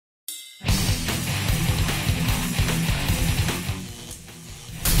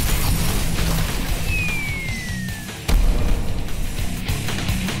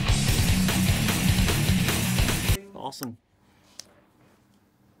Awesome.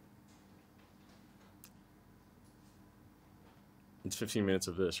 It's 15 minutes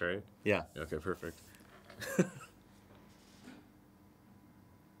of this, right? Yeah. Okay, perfect.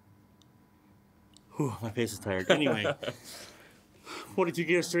 'Whew, my face is tired. Anyway, 42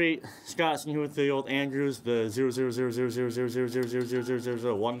 Gear Street, Scott's here with the old Andrews, the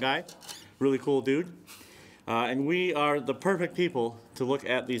 000000000000001 guy. Really cool dude. And we are the perfect people to look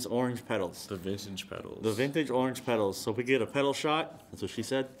at these orange pedals. The vintage pedals. The vintage orange pedals. So if we get a pedal shot, that's what she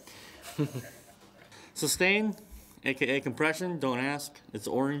said. Sustain, aka compression, don't ask. It's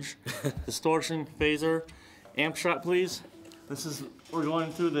orange. Distortion, phaser. Amp shot, please. This is, we're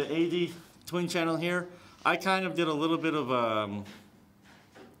going through the AD twin channel here. I kind of did a little bit of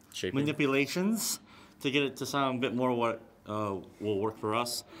manipulations to get it to sound a bit more what will work for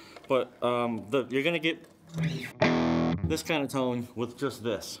us. But you're gonna get this kind of tone with just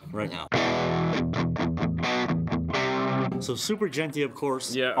this right now. So super genty, of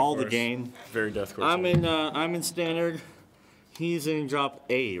course. Yeah, all the gain. Very deathcore. I'm in standard. He's in drop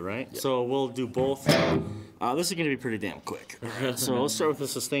A, right? Yeah. So we'll do both. This is gonna be pretty damn quick. Right, so let's start with the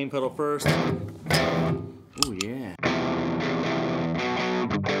sustain pedal first. Oh yeah.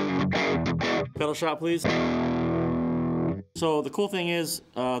 Pedal shot, please. So the cool thing is,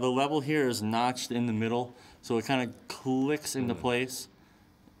 the level here is notched in the middle, so it kind of clicks into place.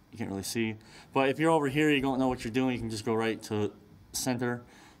 You can't really see. But if you're over here, you don't know what you're doing, you can just go right to center,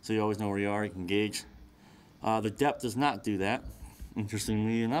 so you always know where you are, you can gauge. The depth does not do that,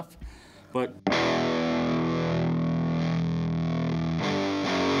 interestingly enough. But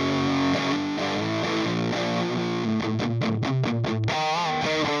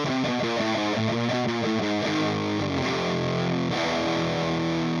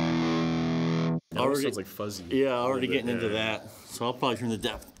already sounds like fuzzy. Yeah, already getting into that. So I'll probably turn the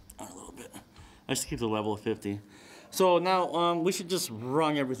depth on a little bit. I just keep the level at 50. So now we should just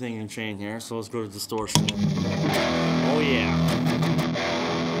run everything in chain here. So let's go to distortion. Oh yeah.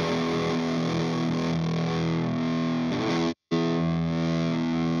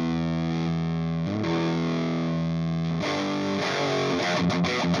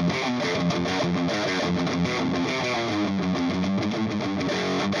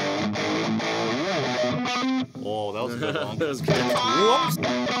 Oh, that was a good one. That was good. Whoops!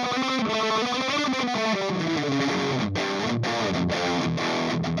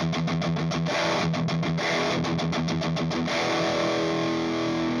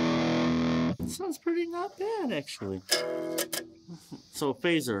 Sounds pretty not bad, actually. So,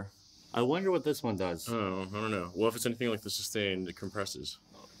 phaser. I wonder what this one does. Oh, I don't know. Well, if it's anything like the sustain, it compresses.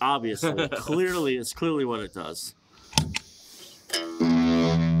 Obviously. Clearly, it's clearly what it does.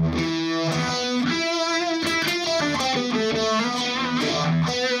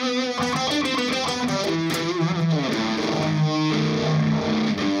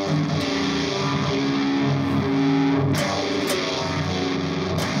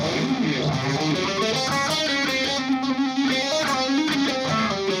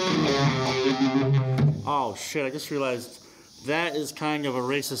 Oh shit, I just realized that is kind of a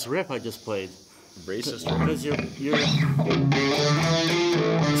racist riff I just played. Racist? Because you're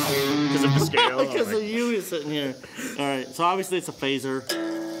Because of the scale? because of you sitting here. Alright, so obviously it's a phaser.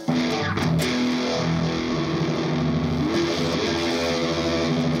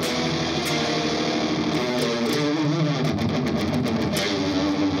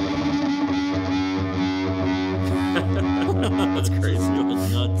 That's crazy.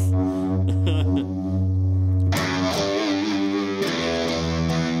 That's nuts.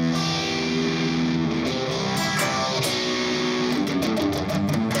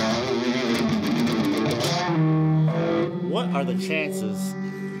 What are the chances?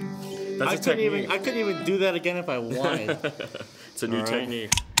 That's I couldn't even do that again if I wanted. It's a new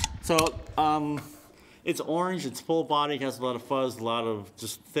technique. So, it's orange, it's full body, has a lot of fuzz, a lot of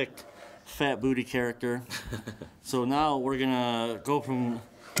just thick, fat booty character. So now we're gonna go from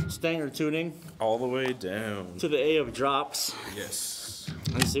standard tuning all the way down to the A of drops. Yes.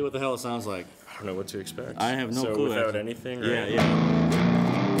 And see what the hell it sounds like. I don't know what to expect. I have no clue. So without anything? Yeah, right? yeah.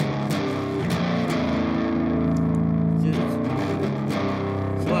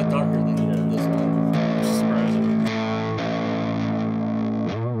 It's a lot darker than this one. It's surprising.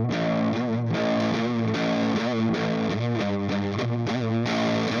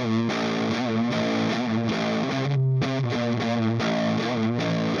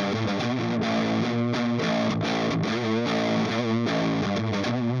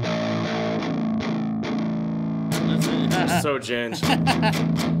 It's so gent.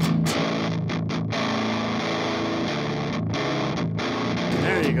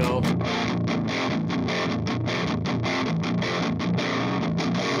 There you go.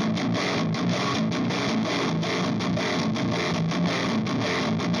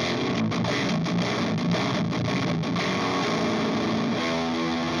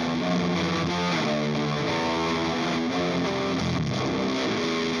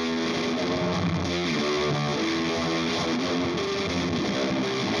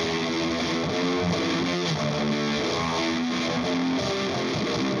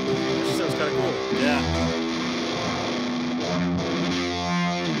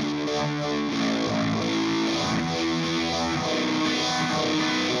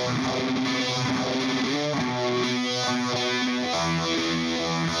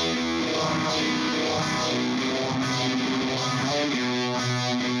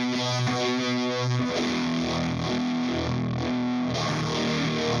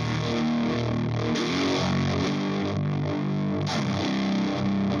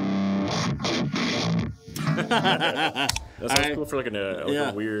 That sounds cool for like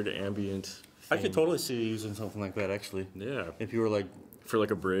a weird ambient thing. I could totally see you using something like that, actually. Yeah. If you were like... For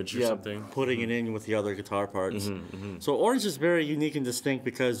like a bridge or something. Putting it in with the other guitar parts. So orange is very unique and distinct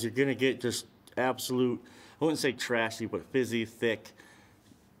because you're going to get just absolute, I wouldn't say trashy, but fizzy, thick,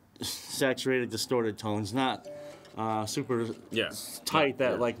 saturated, distorted tones. Not super tight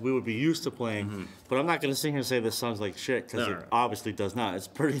that like we would be used to playing. But I'm not going to sit here and say this sounds like shit because it obviously does not. It's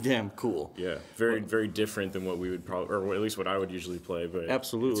pretty damn cool. Yeah, very different than what we would probably, or at least what I would usually play. But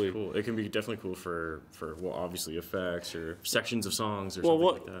absolutely, it's cool. It can be definitely cool for well, obviously effects or sections of songs or something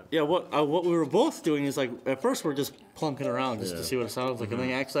like that. Yeah, what we were both doing is like at first we're just plunking around just to see what it sounds like, and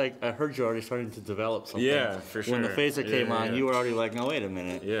then actually I heard you already starting to develop something. Yeah, for sure. When the phaser came on, you were already like, no, wait a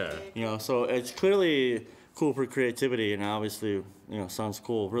minute. Yeah. You know, so it's clearly cool for creativity, and obviously, you know, sounds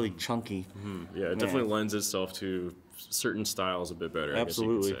cool, really chunky. Yeah, it definitely lends itself to certain styles a bit better.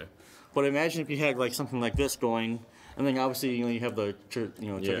 Absolutely. I guess you could say. But imagine if you had like something like this going, and then obviously you have the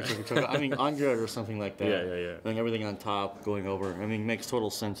I mean under it or something like that. Yeah. Then everything on top going over. I mean, it makes total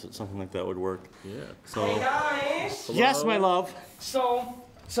sense that something like that would work. Yeah. So. Hey guys. Hello? Yes, my love.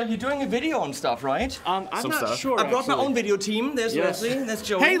 So you're doing a video and stuff, right? I'm not sure. I brought my own video team. There's Leslie. There's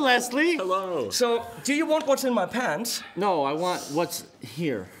Joey. Hey, Leslie. Hello. So, do you want what's in my pants? No, I want what's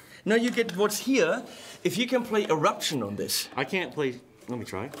here. No, you get what's here if you can play Eruption on this. I can't play. Let me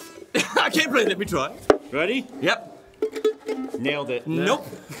try. I can't play. Let me try. Ready? Yep. Nailed it. Nope.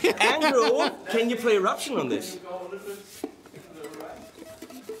 Andrew, can you play Eruption on this?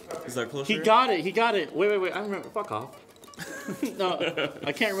 Is that closer? He got it. He got it. Wait. I remember. Fuck off. No,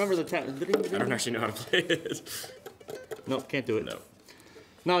 I can't remember the tap. I don't actually know how to play it. No, can't do it. No.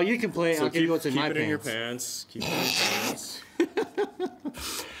 No, you can play it. So I'll give you what's in my pants. Keep it in your pants. Keep it in your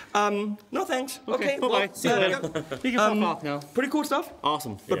pants. No thanks. Okay, bye-bye. See you later. You can fuck off now. Pretty cool stuff.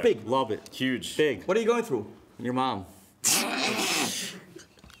 Awesome. But big. Love it. Huge. Big. What are you going through? Your mom.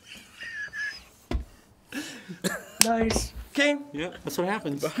 Nice. Okay. Yeah, that's what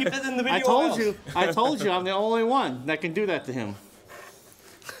happens. Keep it in the video. I told you I'm the only one that can do that to him.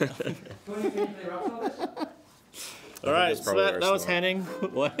 All right, so that was Henning.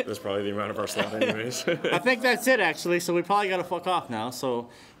 What? That's probably the amount of our slot anyways. I think that's it, actually, so we probably got to fuck off now. So,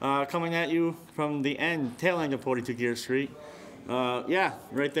 coming at you from the tail end of 42 Gear Street. Yeah,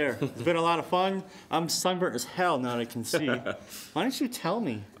 right there. It's been a lot of fun. I'm sunburnt as hell now that I can see. Why didn't you tell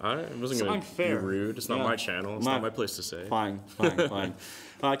me? I wasn't going to be rude. It's not my channel. It's not my place to say. Fine.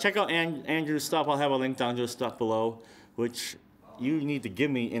 Check out Andrew's stuff. I'll have a link down to his stuff below, which you need to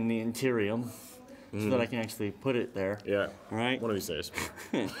give me in the Interium so that I can actually put it there. Yeah. All right? One of these days.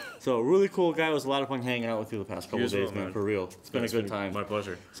 So, really cool guy. It was a lot of fun hanging out with you the past couple of days, man. For real. It's been a good time. My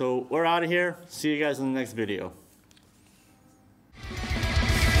pleasure. So, we're out of here. See you guys in the next video.